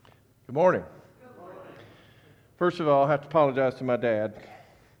Good morning. First of all, I have to apologize to my dad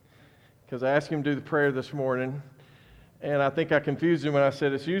because I asked him to do the prayer this morning, and I think I confused him when I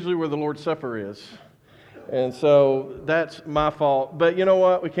said it's usually where the Lord's Supper is. And so that's my fault. But you know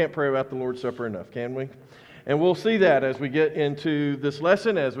what? We can't pray about the Lord's Supper enough, can we? And we'll see that as we get into this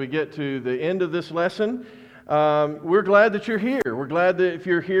lesson, as we get to the end of this lesson. We're glad that you're here. We're glad that if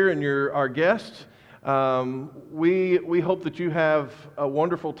you're here and you're our guest. We hope that you have a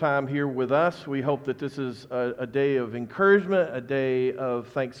wonderful time here with us. We hope that this is a day of encouragement, a day of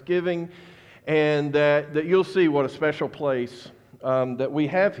thanksgiving, and that you'll see what a special place that we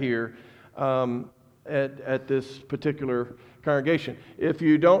have here at this particular congregation. If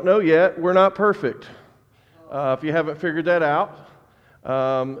you don't know yet, we're not perfect. If you haven't figured that out,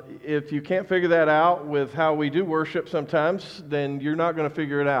 if you can't figure that out with how we do worship sometimes, then you're not going to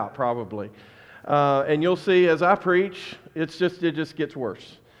figure it out probably. And you'll see as I preach, it just gets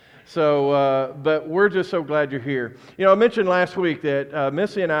worse. So, but we're just so glad you're here. You know, I mentioned last week that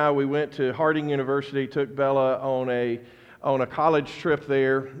Missy and I, we went to Harding University, took Bella on a college trip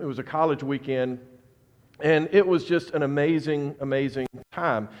there. It was a college weekend, and it was just an amazing, amazing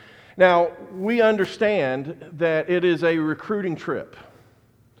time. Now, we understand that it is a recruiting trip.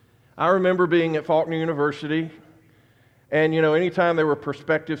 I remember being at Faulkner University. And, you know, anytime there were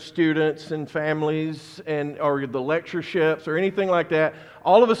prospective students and families or the lectureships or anything like that,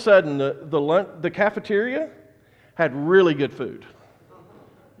 all of a sudden the cafeteria had really good food,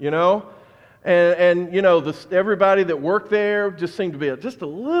 you know? And you know, everybody that worked there just seemed to be just a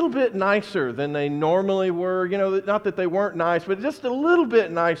little bit nicer than they normally were. You know, not that they weren't nice, but just a little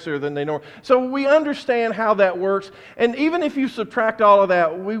bit nicer than they normally. So we understand how that works. And even if you subtract all of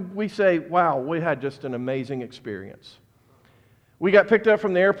that, we say, wow, we had just an amazing experience. We got picked up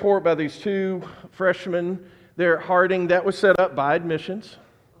from the airport by these two freshmen there at Harding. That was set up by admissions.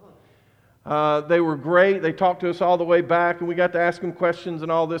 They were great. They talked to us all the way back, and we got to ask them questions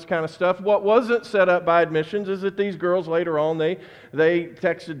and all this kind of stuff. What wasn't set up by admissions is that these girls later on, they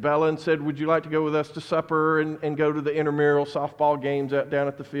texted Bella and said, would you like to go with us to supper and go to the intramural softball games out down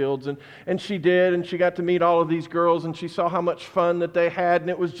at the fields? And she did, and she got to meet all of these girls, and she saw how much fun that they had, and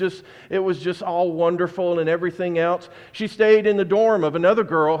it was just all wonderful and everything else. She stayed in the dorm of another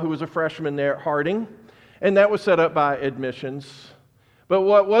girl who was a freshman there at Harding, and that was set up by admissions. But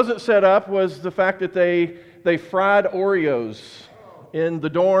what wasn't set up was the fact that they fried Oreos in the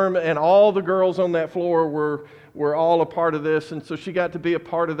dorm, and all the girls on that floor were all a part of this, and so she got to be a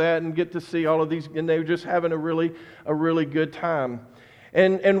part of that and get to see all of these, and they were just having a really good time.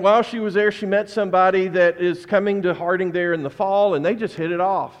 And while she was there, she met somebody that is coming to Harding there in the fall, and they just hit it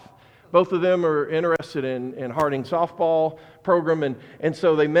off. Both of them are interested in Harding softball program, and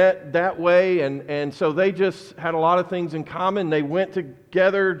so they met that way, and so they just had a lot of things in common. They went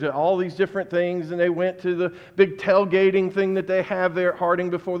together to all these different things, and they went to the big tailgating thing that they have there at Harding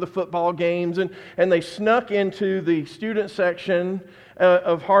before the football games, and they snuck into the student section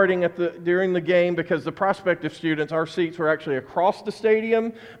of Harding during the game, because the prospective students, our seats were actually across the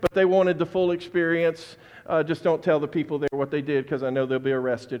stadium, but they wanted the full experience. Just don't tell the people there what they did, because I know they'll be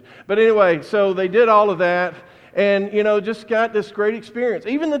arrested. But anyway, so they did all of that, and, you know, just got this great experience.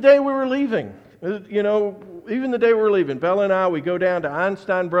 Even the day we were leaving, Bella and I, we go down to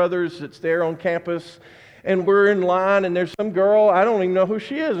Einstein Brothers. It's there on campus, and we're in line, and there's some girl, I don't even know who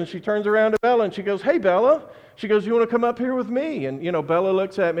she is, and she turns around to Bella, and she goes, hey, Bella. She goes, you want to come up here with me? And, you know, Bella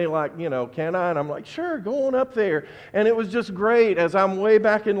looks at me like, you know, can I? And I'm like, sure, go on up there. And it was just great as I'm way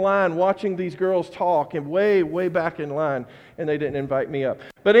back in line watching these girls talk, and way, way back in line, and they didn't invite me up.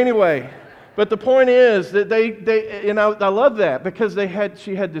 But anyway, but the point is that they you know, I love that because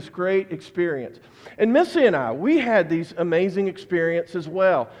she had this great experience. And Missy and I, we had these amazing experiences as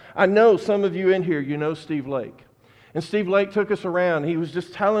well. I know some of you in here, you know Steve Lake. And Steve Lake took us around. He was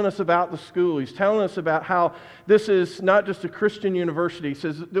just telling us about the school. He's telling us about how this is not just a Christian university. He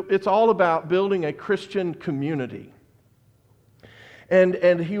says it's all about building a Christian community.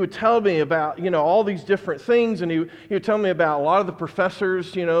 And he would tell me about, you know, all these different things. And he would tell me about a lot of the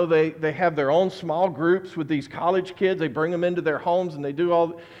professors. You know, they have their own small groups with these college kids. They bring them into their homes, and they do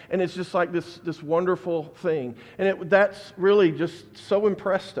all. And it's just like this wonderful thing. And that's really just so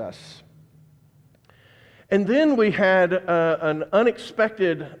impressed us. And then we had an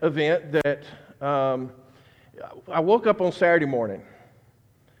unexpected event that I woke up on Saturday morning,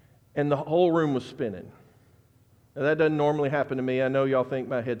 and the whole room was spinning. Now, that doesn't normally happen to me. I know y'all think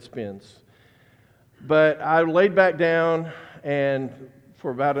my head spins. But I laid back down and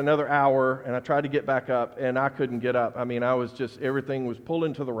for about another hour, and I tried to get back up, and I couldn't get up. I mean, everything was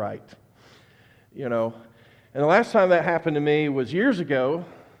pulling to the right, you know. And the last time that happened to me was years ago.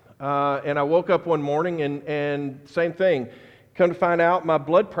 And I woke up one morning and same thing. Come to find out, my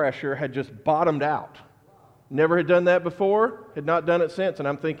blood pressure had just bottomed out. Never had done that before, had not done it since. And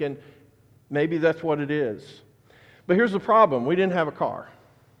I'm thinking, maybe that's what it is. But here's the problem. We didn't have a car.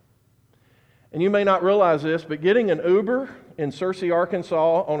 And you may not realize this, but getting an Uber in Searcy,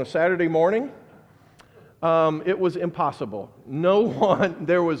 Arkansas on a Saturday morning, it was impossible.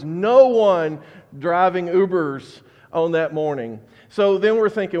 There was no one driving Ubers on that morning. So then we're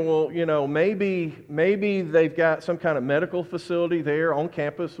thinking, well, maybe they've got some kind of medical facility there on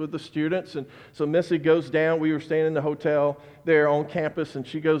campus with the students. And so Missy goes down. We were staying in the hotel there on campus, and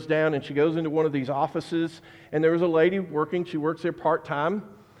she goes down and she goes into one of these offices. And there was a lady working. She works there part-time.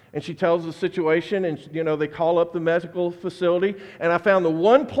 And she tells the situation, and they call up the medical facility. And I found the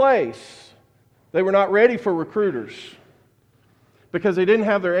one place they were not ready for recruiters, because they didn't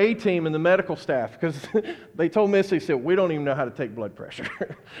have their A-team and the medical staff, because they told Missy, said, we don't even know how to take blood pressure.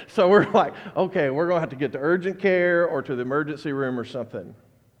 So we're like, okay, we're going to have to get to urgent care or to the emergency room or something.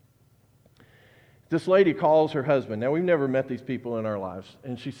 This lady calls her husband. Now, we've never met these people in our lives.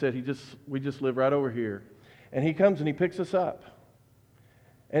 And she said, we just live right over here. And he comes and he picks us up.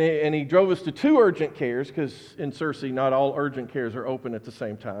 And he drove us to 2 urgent cares, because in Searcy, not all urgent cares are open at the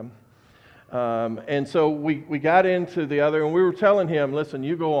same time. And so we got into the other, and we were telling him, listen,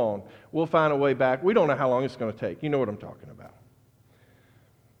 you go on. We'll find a way back. We don't know how long it's going to take. You know what I'm talking about.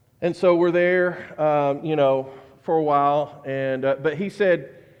 And so we're there, for a while. And but he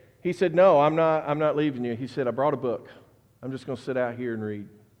said, no, I'm not leaving you. He said, I brought a book. I'm just going to sit out here and read.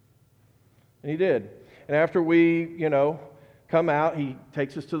 And he did. And after we, come out, he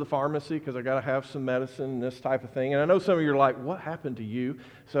takes us to the pharmacy, because I got to have some medicine and this type of thing. And I know some of you are like, what happened to you?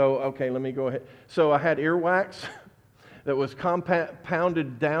 So, okay, let me go ahead. So I had earwax that was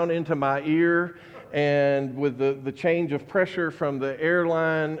pounded down into my ear, and with the change of pressure from the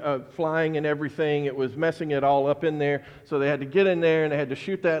airline flying and everything, it was messing it all up in there. So they had to get in there, and they had to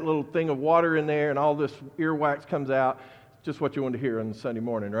shoot that little thing of water in there, and all this earwax comes out. Just what you want to hear on Sunday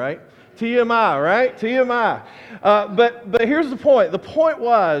morning, right? TMI, right? TMI. But here's the point. The point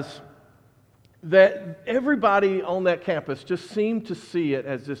was that everybody on that campus just seemed to see it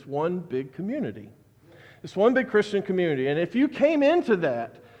as this one big community, this one big Christian community. And if you came into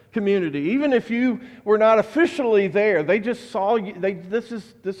that community, even if you were not officially there, they just saw you. This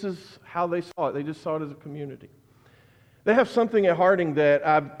is how they saw it. They just saw it as a community. They have something at Harding that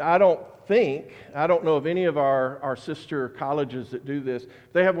I don't know of any of our sister colleges that do this.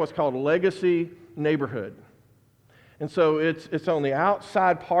 They have what's called a legacy neighborhood. And so it's on the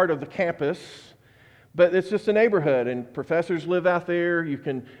outside part of the campus, but it's just a neighborhood, and professors live out there. You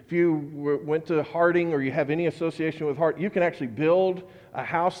can, if you went to Harding or you have any association with Harding, you can actually build a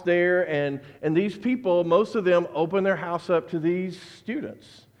house there, and these people, most of them open their house up to these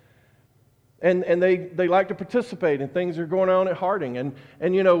students. And they like to participate, and things are going on at Harding. And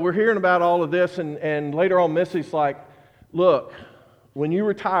we're hearing about all of this, and later on Missy's like, look, when you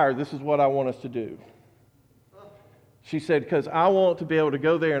retire, this is what I want us to do. She said, because I want to be able to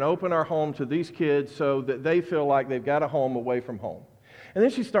go there and open our home to these kids so that they feel like they've got a home away from home. And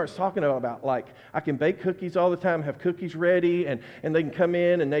then she starts talking about, like, I can bake cookies all the time, have cookies ready, and they can come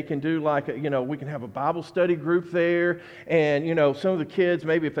in and they can do we can have a Bible study group there. And, some of the kids,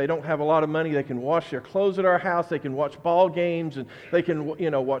 maybe if they don't have a lot of money, they can wash their clothes at our house. They can watch ball games, and they can,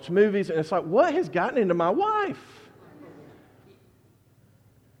 watch movies. And it's like, what has gotten into my wife?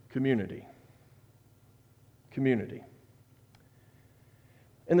 Community.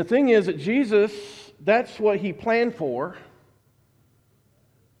 And the thing is that Jesus, that's what he planned for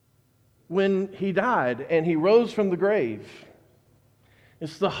when he died and he rose from the grave.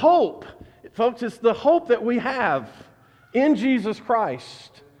 It's the hope, folks, it's the hope that we have in Jesus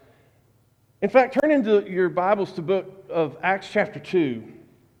Christ. In fact, turn into your Bibles to the book of Acts chapter 2.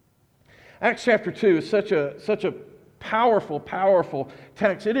 Acts chapter 2 is such a powerful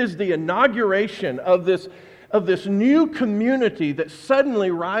text. It is the inauguration of this new community that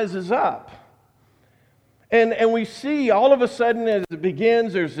suddenly rises up. And we see all of a sudden as it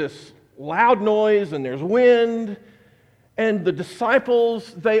begins, there's this loud noise and there's wind, and the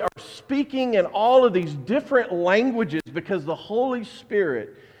disciples, they are speaking in all of these different languages because the Holy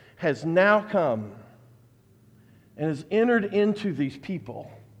Spirit has now come and has entered into these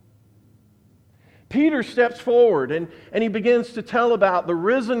people. Peter steps forward and he begins to tell about the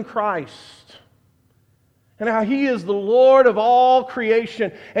risen Christ and how he is the Lord of all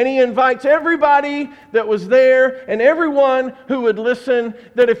creation. And he invites everybody that was there and everyone who would listen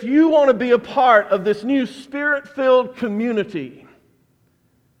that if you want to be a part of this new Spirit-filled community,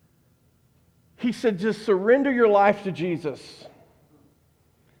 he said, just surrender your life to Jesus.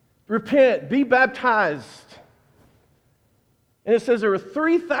 repent, be baptized. And it says there were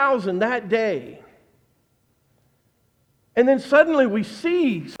 3,000 that day. And then suddenly we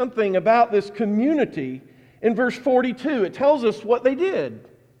see something about this community in verse 42. It tells us what they did.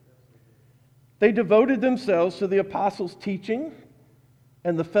 They devoted themselves to the apostles' teaching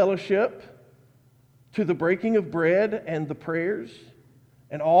and the fellowship, to the breaking of bread and the prayers.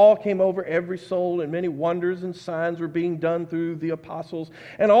 And all came over every soul, and many wonders and signs were being done through the apostles.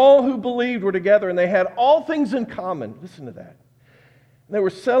 And all who believed were together, and they had all things in common. Listen to that. And they were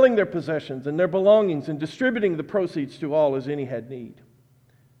selling their possessions and their belongings and distributing the proceeds to all as any had need.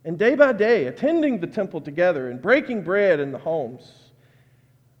 And day by day, attending the temple together and breaking bread in the homes,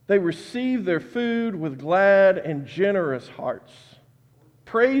 they received their food with glad and generous hearts,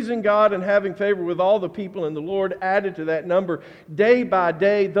 praising God and having favor with all the people, and the Lord added to that number day by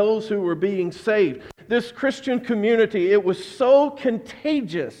day those who were being saved. This Christian community, it was so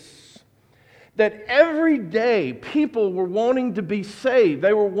contagious that every day people were wanting to be saved.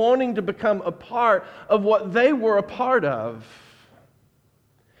 They were wanting to become a part of what they were a part of.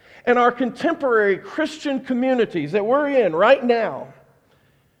 And our contemporary Christian communities that we're in right now,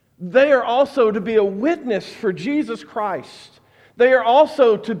 they are also to be a witness for Jesus Christ. They are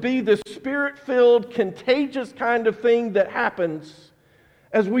also to be the Spirit-filled, contagious kind of thing that happens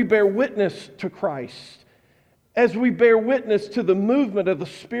as we bear witness to Christ, as we bear witness to the movement of the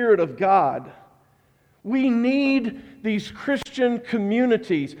Spirit of God. We need these Christian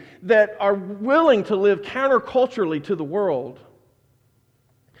communities that are willing to live counterculturally to the world.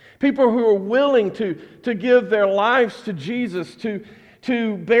 People who are willing to give their lives to Jesus,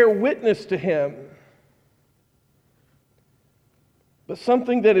 to bear witness to Him. But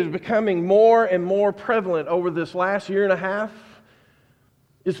something that is becoming more and more prevalent over this last year and a half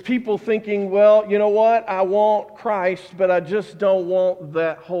is people thinking, well, you know what? I want Christ, but I just don't want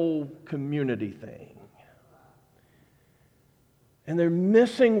that whole community thing. And they're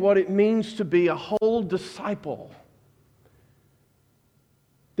missing what it means to be a whole disciple.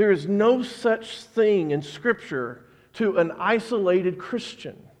 There is no such thing in Scripture to an isolated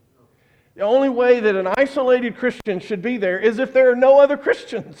Christian. The only way that an isolated Christian should be there is if there are no other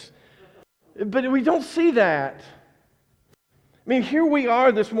Christians. But we don't see that. I mean, here we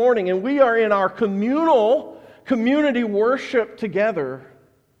are this morning, and we are in our community worship together.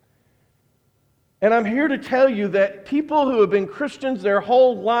 And I'm here to tell you that people who have been Christians their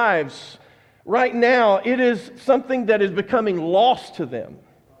whole lives, right now, it is something that is becoming lost to them.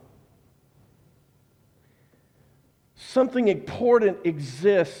 Something important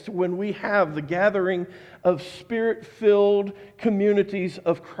exists when we have the gathering of Spirit-filled communities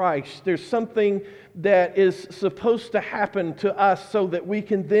of Christ. There's something that is supposed to happen to us so that we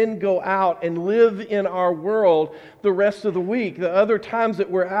can then go out and live in our world the rest of the week, the other times that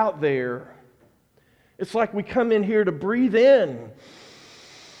we're out there. It's like we come in here to breathe in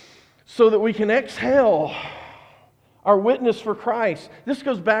so that we can exhale our witness for Christ. This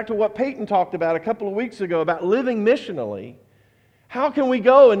goes back to what Peyton talked about a couple of weeks ago about living missionally. How can we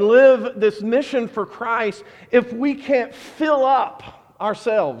go and live this mission for Christ if we can't fill up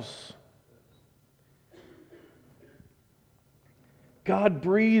ourselves? God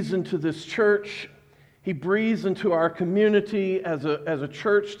breathes into this church. He breathes into our community as a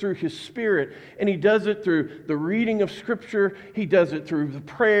church through His Spirit. And He does it through the reading of Scripture. He does it through the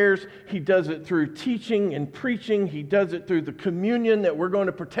prayers. He does it through teaching and preaching. He does it through the communion that we're going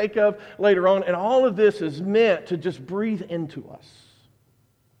to partake of later on. And all of this is meant to just breathe into us.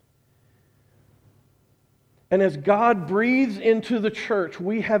 And as God breathes into the church,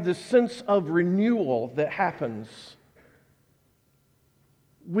 we have this sense of renewal that happens.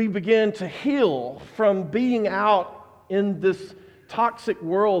 We begin to heal from being out in this toxic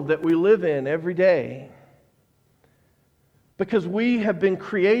world that we live in every day. Because we have been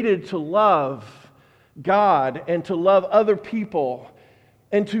created to love God and to love other people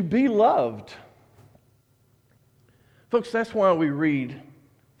and to be loved. Folks, that's why we read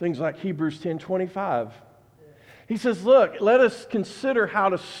things like Hebrews 10:25. He says, look, let us consider how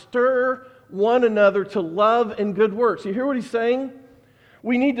to stir one another to love and good works. You hear what he's saying?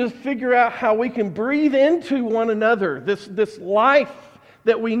 We need to figure out how we can breathe into one another, this life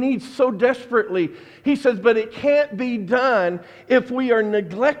that we need so desperately. He says, but it can't be done if we are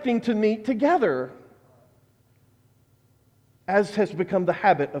neglecting to meet together, as has become the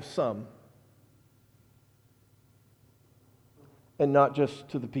habit of some. And not just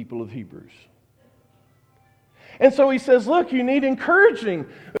to the people of Hebrews. And so he says, look, you need encouraging.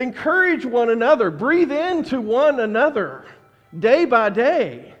 Encourage one another. Breathe into one another. Day by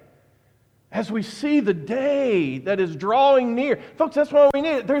day. as we see the day that is drawing near. Folks, that's why we need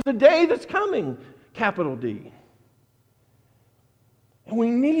it. There's a day that's coming, capital D. And we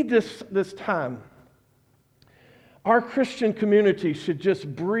need this time. Our Christian community should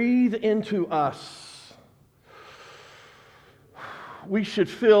just breathe into us. We should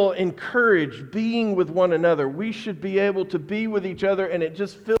feel encouraged being with one another. We should be able to be with each other, and it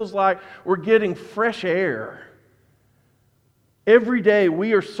just feels like we're getting fresh air. Every day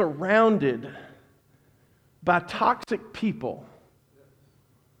we are surrounded by toxic people.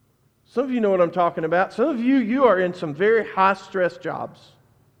 Some of you know what I'm talking about. Some of you are in some very high-stress jobs.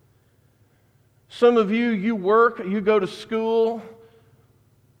 Some of you work, you go to school.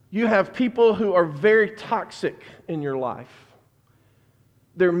 You have people who are very toxic in your life.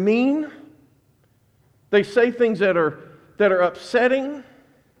 They're mean. They say things that are upsetting.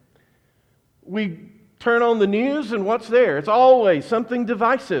 We turn on the news, and what's there? It's always something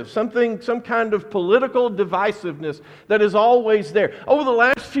divisive, some kind of political divisiveness that is always there. Over the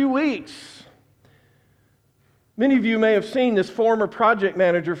last few weeks, many of you may have seen this former project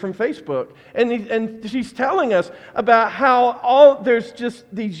manager from Facebook, and she's telling us about how there's just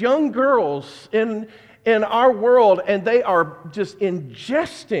these young girls in our world, and they are just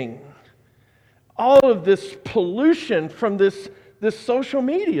ingesting all of this pollution from this social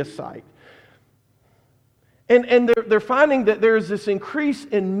media site. And they're finding that there's this increase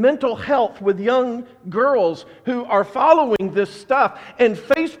in mental health with young girls who are following this stuff, and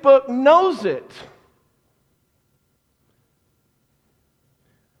Facebook knows it.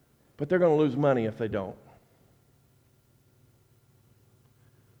 But they're going to lose money if they don't.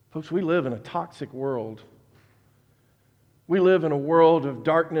 Folks, we live in a toxic world. We live in a world of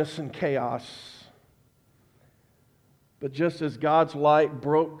darkness and chaos. But just as God's light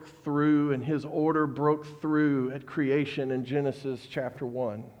broke through and His order broke through at creation in Genesis chapter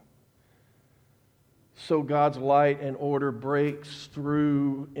 1, so God's light and order breaks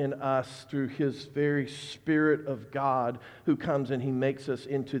through in us through His very Spirit of God, who comes and He makes us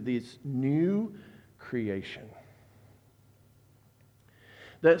into this new creation.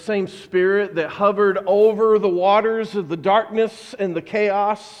 That same Spirit that hovered over the waters of the darkness and the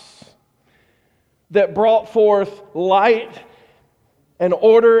chaos, that brought forth light and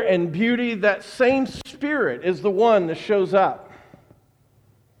order and beauty, that same Spirit is the one that shows up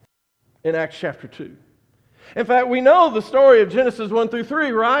in Acts chapter 2. In fact, we know the story of Genesis 1 through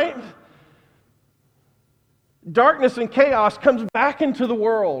 3, right? Darkness and chaos comes back into the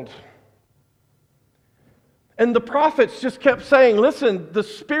world. And the prophets just kept saying, listen, the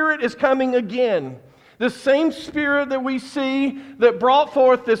Spirit is coming again. The same Spirit that we see that brought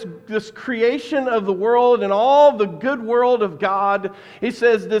forth this creation of the world and all the good world of God, He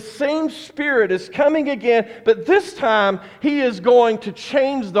says this same Spirit is coming again, but this time He is going to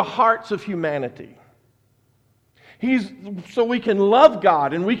change the hearts of humanity. So we can love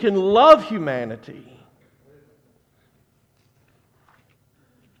God and we can love humanity.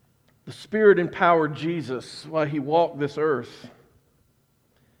 The Spirit empowered Jesus while He walked this earth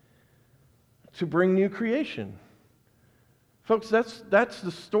to bring new creation. Folks, that's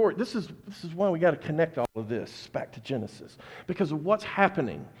the story. This is why we got to connect all of this back to Genesis. Because of what's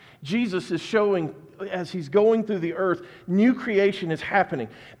happening. Jesus is showing, as He's going through the earth, new creation is happening.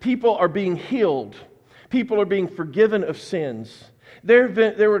 People are being healed. People are being forgiven of sins. There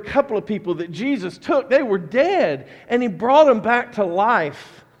were a couple of people that Jesus took. They were dead, and He brought them back to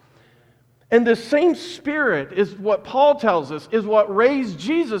life. And the same Spirit is what Paul tells us is what raised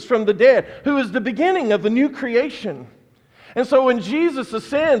Jesus from the dead, who is the beginning of the new creation. And so when Jesus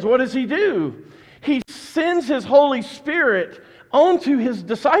ascends, what does He do? He sends His Holy Spirit onto His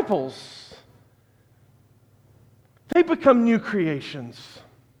disciples. They become new creations.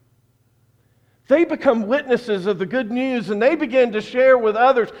 They become witnesses of the good news, and they begin to share with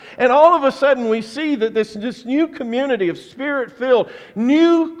others. And all of a sudden we see that this new community of Spirit-filled,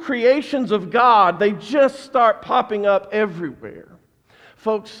 new creations of God, they just start popping up everywhere.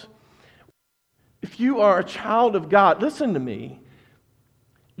 Folks, if you are a child of God, listen to me.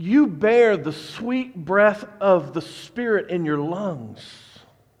 You bear the sweet breath of the Spirit in your lungs.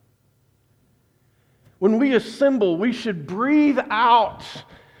 When we assemble, we should breathe out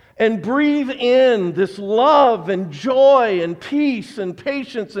and breathe in this love and joy and peace and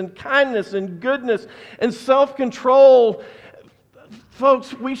patience and kindness and goodness and self-control.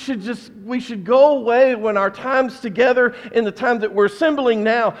 Folks, we should go away when our times together, in the time that we're assembling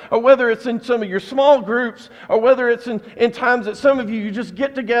now, or whether it's in some of your small groups, or whether it's in times that some of you just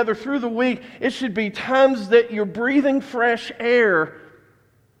get together through the week, it should be times that you're breathing fresh air.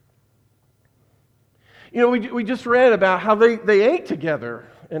 You know, we just read about how they ate together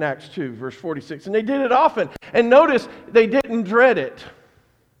in Acts 2, verse 46. And they did it often. And notice, they didn't dread it.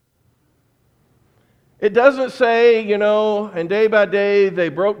 It doesn't say, and day by day they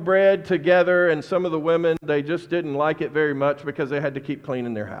broke bread together, and some of the women, they just didn't like it very much because they had to keep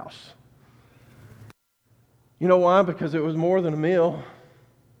cleaning their house. You know why? Because it was more than a meal.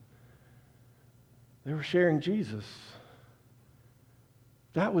 They were sharing Jesus.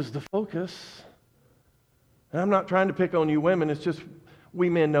 That was the focus. And I'm not trying to pick on you women, it's just we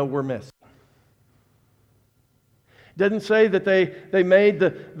men know we're messy. It doesn't say that they made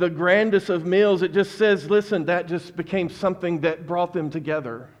the grandest of meals. It just says, listen, that just became something that brought them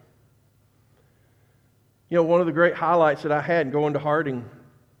together. One of the great highlights that I had going to Harding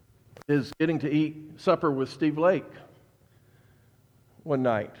is getting to eat supper with Steve Lake one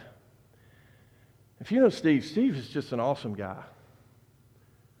night. If you know Steve is just an awesome guy.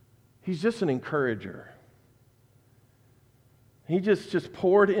 He's just an encourager. He just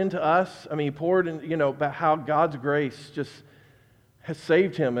poured into us. I mean, he poured in, about how God's grace just has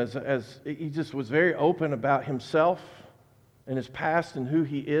saved him as he just was very open about himself and his past and who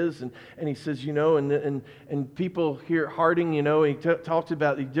he is. And he says, and people here at Harding, he talks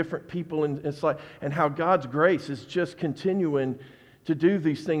about the different people, and it's like, and how God's grace is just continuing to do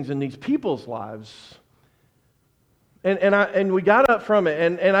these things in these people's lives. And we got up from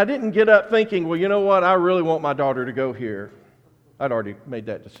it, and I didn't get up thinking, well, you know what, I really want my daughter to go here. I'd already made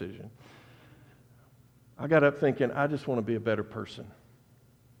that decision. I got up thinking, I just want to be a better person.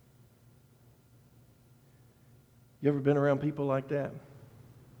 You ever been around people like that?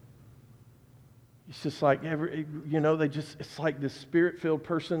 It's just like, it's like this spirit-filled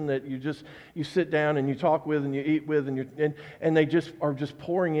person that you sit down and you talk with and you eat with, and they just are just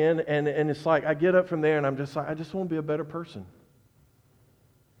pouring in, and it's like, I get up from there and I'm just like, I just want to be a better person.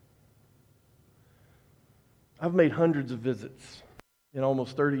 I've made hundreds of visits in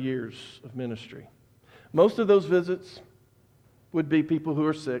almost 30 years of ministry. Most of those visits would be people who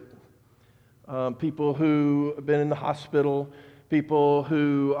are sick, people who have been in the hospital, people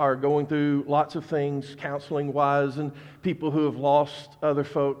who are going through lots of things counseling-wise, and people who have lost other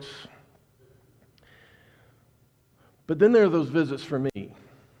folks. But then there are those visits for me.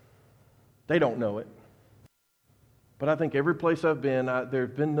 They don't know it. But I think every place I've been, there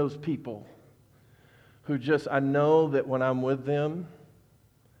have been those people who I know that when I'm with them,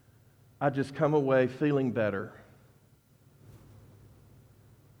 I just come away feeling better.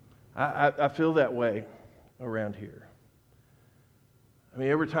 I feel that way around here. I mean,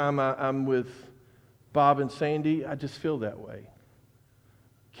 every time I'm with Bob and Sandy, I just feel that way.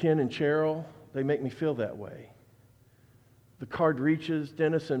 Ken and Cheryl, they make me feel that way. The Card Reaches,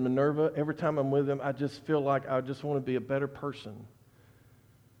 Dennis and Minerva, every time I'm with them, I just feel like I just want to be a better person.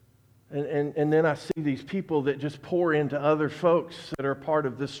 And then I see these people that just pour into other folks that are a part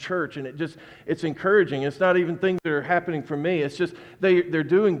of this church, and it's encouraging. It's not even things that are happening for me. It's just they're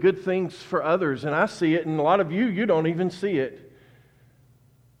doing good things for others, and I see it, and a lot of you don't even see it.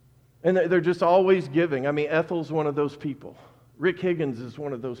 And they're just always giving. I mean, Ethel's one of those people. Rick Higgins is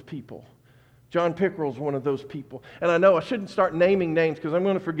one of those people. John Pickrell's one of those people. And I know I shouldn't start naming names because I'm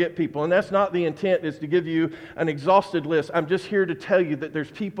going to forget people. And that's not the intent, is to give you an exhausted list. I'm just here to tell you that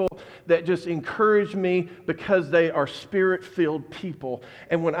there's people that just encourage me because they are spirit-filled people.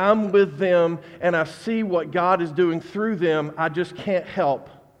 And when I'm with them and I see what God is doing through them, I just can't help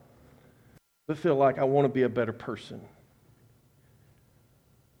but feel like I want to be a better person.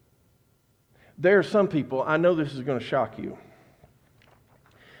 There are some people, I know this is going to shock you.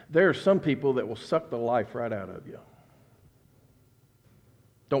 There are some people that will suck the life right out of you.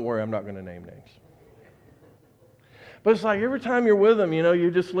 Don't worry, I'm not going to name names. But it's like every time you're with them,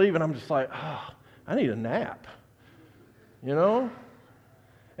 you just leave, and I'm just like, I need a nap.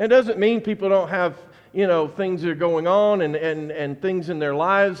 It doesn't mean people don't have, things that are going on and things in their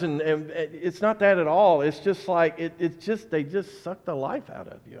lives, and it's not that at all. It's just like, they just suck the life out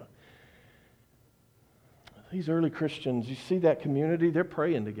of you. These early Christians, you see that community, they're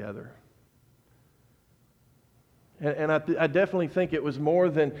praying together. And I definitely think it was more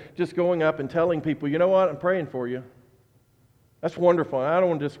than just going up and telling people, you know what, I'm praying for you. That's wonderful, and I don't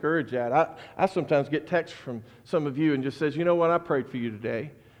want to discourage that. I sometimes get texts from some of you and just says, you know what, I prayed for you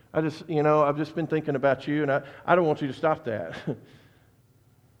today. I've just been thinking about you, and I don't want you to stop that.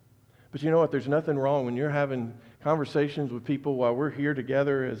 But you know what, there's nothing wrong when you're having conversations with people while we're here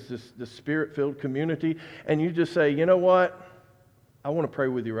together as this spirit-filled community, and you just say, you know what, I want to pray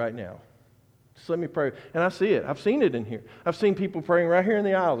with you right now. Just let me pray. And I see it. I've seen it in here. I've seen people praying right here in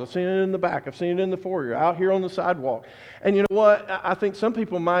the aisles. I've seen it in the back. I've seen it in the foyer, out here on the sidewalk. And you know what? I think some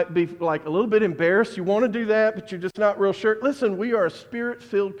people might be like a little bit embarrassed. You want to do that, but you're just not real sure. Listen, we are a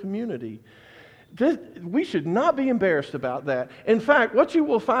Spirit-filled community. We should not be embarrassed about that. In fact, what you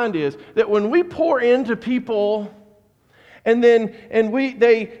will find is that when we pour into people and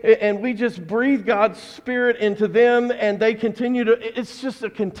we just breathe God's Spirit into them and they continue to, it's just a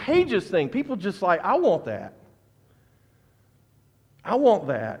contagious thing. People just like, I want that. I want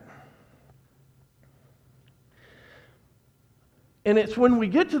that. And it's when we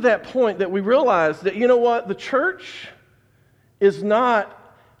get to that point that we realize that, you know what, the church is not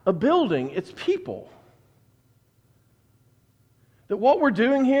a building, it's people. That what we're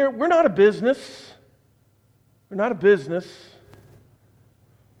doing here, we're not a business. We're not a business.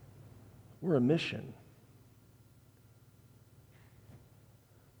 We're a mission.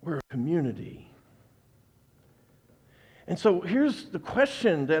 We're a community. And so here's the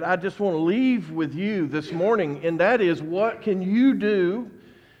question that I just want to leave with you this morning, and that is, what can you do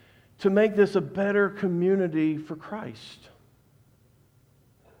to make this a better community for Christ?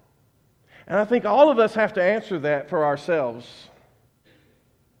 And I think all of us have to answer that for ourselves.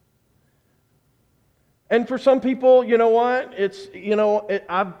 And for some people, you know what?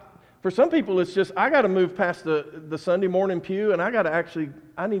 For some people, it's just, I got to move past the Sunday morning pew, and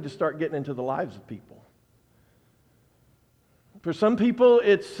I need to start getting into the lives of people. For some people,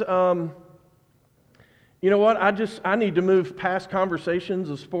 it's, you know what? I need to move past conversations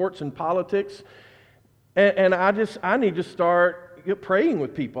of sports and politics, and I need to start praying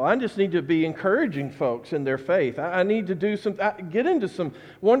with people. I just need to be encouraging folks in their faith. I need to get into some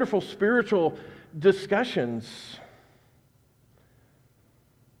wonderful spiritual discussions.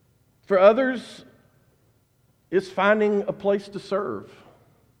 For others, it's finding a place to serve.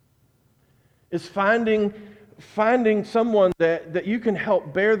 It's finding someone that you can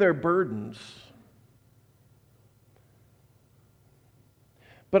help bear their burdens.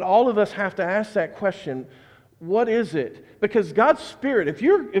 But all of us have to ask that question, what is it? Because God's Spirit, if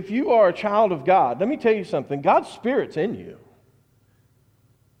you are a child of God, let me tell you something, God's Spirit's in you.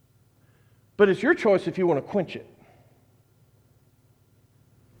 But it's your choice if you want to quench it.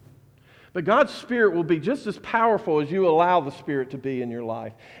 But God's Spirit will be just as powerful as you allow the Spirit to be in your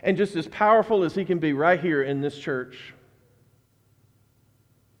life, and just as powerful as He can be right here in this church.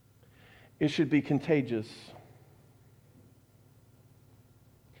 It should be contagious.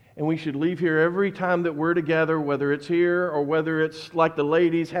 And we should leave here every time that we're together, whether it's here or whether it's like the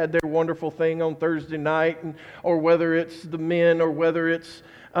ladies had their wonderful thing on Thursday night, or whether it's the men, or whether it's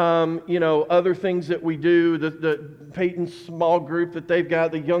other things that we do, the Peyton's small group that they've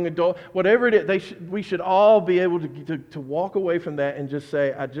got, the young adult, whatever it is, we should all be able to walk away from that and just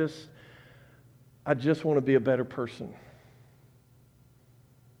say, I just want to be a better person.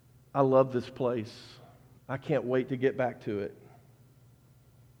 I love this place. I can't wait to get back to it.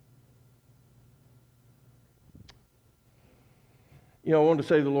 I wanted to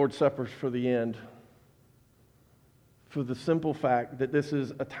say the Lord's Supper for the end, for the simple fact that this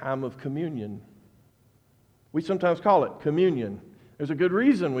is a time of communion. We sometimes call it communion. There's a good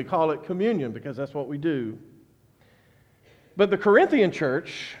reason we call it communion, because that's what we do. But the Corinthian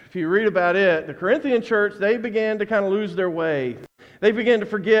church, if you read about it, the Corinthian church, they began to kind of lose their way. They began to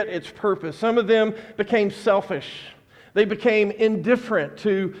forget its purpose. Some of them became selfish. They became indifferent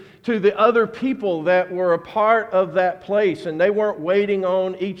to the other people that were a part of that place, and they weren't waiting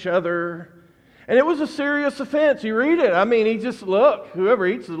on each other. And it was a serious offense. You read it. I mean, he just, look, whoever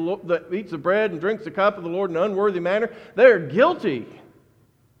eats the bread and drinks the cup of the Lord in an unworthy manner, they're guilty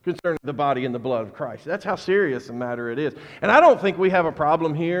concerning the body and the blood of Christ. That's how serious a matter it is. And I don't think we have a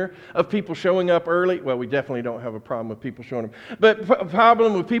problem here of people showing up early. Well, we definitely don't have a problem with people showing up. But a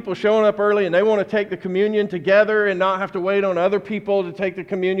problem with people showing up early and they want to take the communion together and not have to wait on other people to take the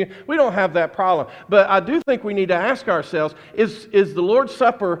communion. We don't have that problem. But I do think we need to ask ourselves, is the Lord's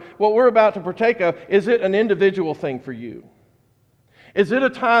Supper, what we're about to partake of, is it an individual thing for you? Is it a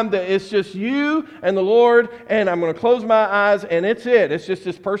time that it's just you and the Lord, and I'm going to close my eyes, and it's it? It's just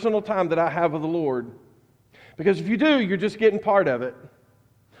this personal time that I have with the Lord. Because if you do, you're just getting part of it.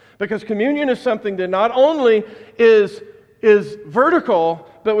 Because communion is something that not only is vertical,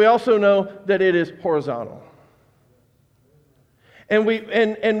 but we also know that it is horizontal. And we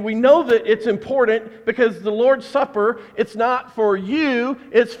know that it's important because the Lord's Supper, it's not for you,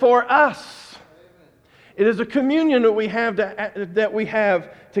 it's for us. It is a communion that we have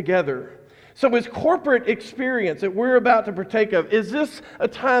together. So this corporate experience that we're about to partake of, is this a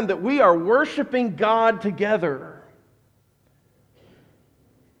time that we are worshiping God together?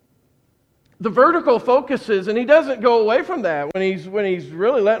 the vertical focuses, and he doesn't go away from that when he's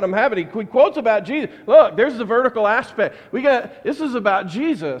really letting them have it. He quotes about Jesus. Look, there's the vertical aspect. This is about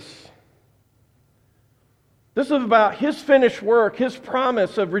Jesus. This is about his finished work, his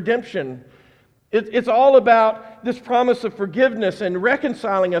promise of redemption. It's all about this promise of forgiveness and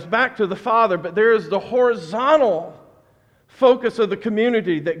reconciling us back to the Father. But there is the horizontal focus of the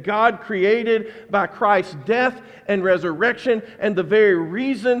community that God created by Christ's death and resurrection and the very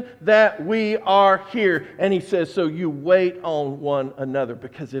reason that we are here. And he says, so you wait on one another,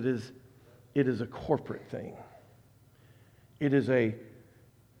 because it is a corporate thing. It is a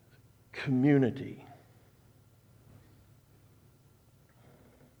community.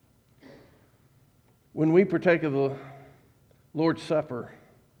 When we partake of the Lord's Supper,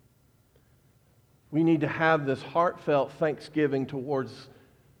 we need to have this heartfelt thanksgiving towards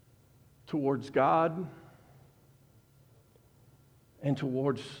God and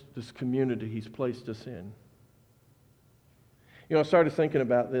towards this community he's placed us in. I started thinking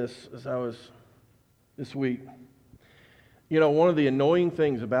about this as I was this week. One of the annoying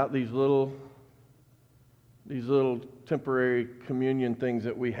things about these little temporary communion things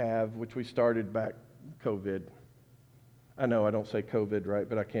that we have, which we started back COVID. I know I don't say COVID right,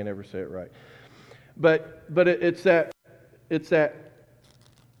 but I can't ever say it right. But it's that,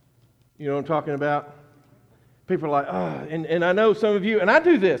 you know what I'm talking about? People are like, and I know some of you, and I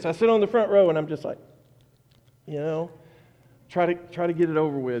do this. I sit on the front row and I'm just like, try to get it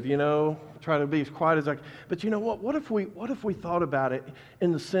over with, try to be as quiet as I can. But you know what? What if we thought about it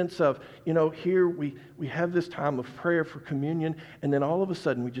in the sense of, here we have this time of prayer for communion, and then all of a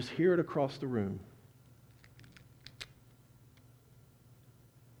sudden we just hear it across the room.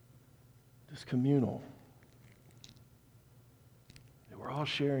 This communal that we're all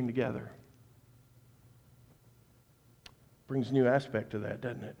sharing together. Brings new aspect to that,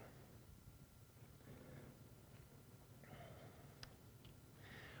 doesn't it?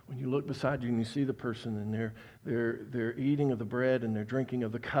 When you look beside you and you see the person and they're eating of the bread and they're drinking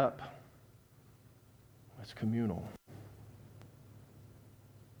of the cup, that's communal.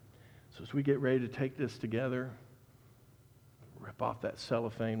 So as we get ready to take this together, rip off that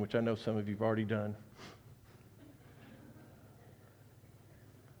cellophane, which I know some of you have already done.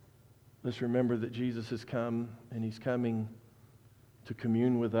 Let's remember that Jesus has come, and he's coming to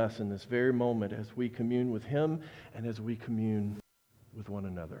commune with us in this very moment as we commune with him and as we commune with one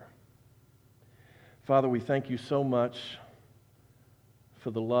another. Father, we thank you so much for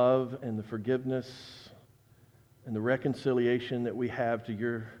the love and the forgiveness and the reconciliation that we have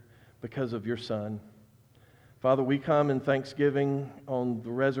because of your Son. Father, we come in thanksgiving on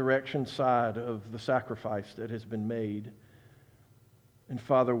the resurrection side of the sacrifice that has been made. And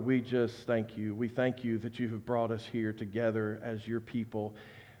Father, we just thank you. We thank you that you have brought us here together as your people.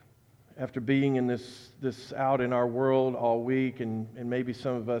 After being in this out in our world all week, and maybe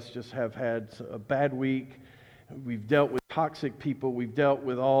some of us just have had a bad week. We've dealt with toxic people. We've dealt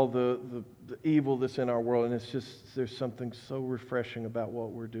with all the evil that's in our world. And there's something so refreshing about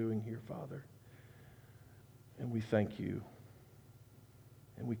what we're doing here, Father. And we thank you.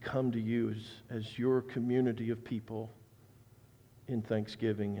 And we come to you as your community of people in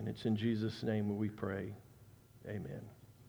thanksgiving. And it's in Jesus' name we pray. Amen.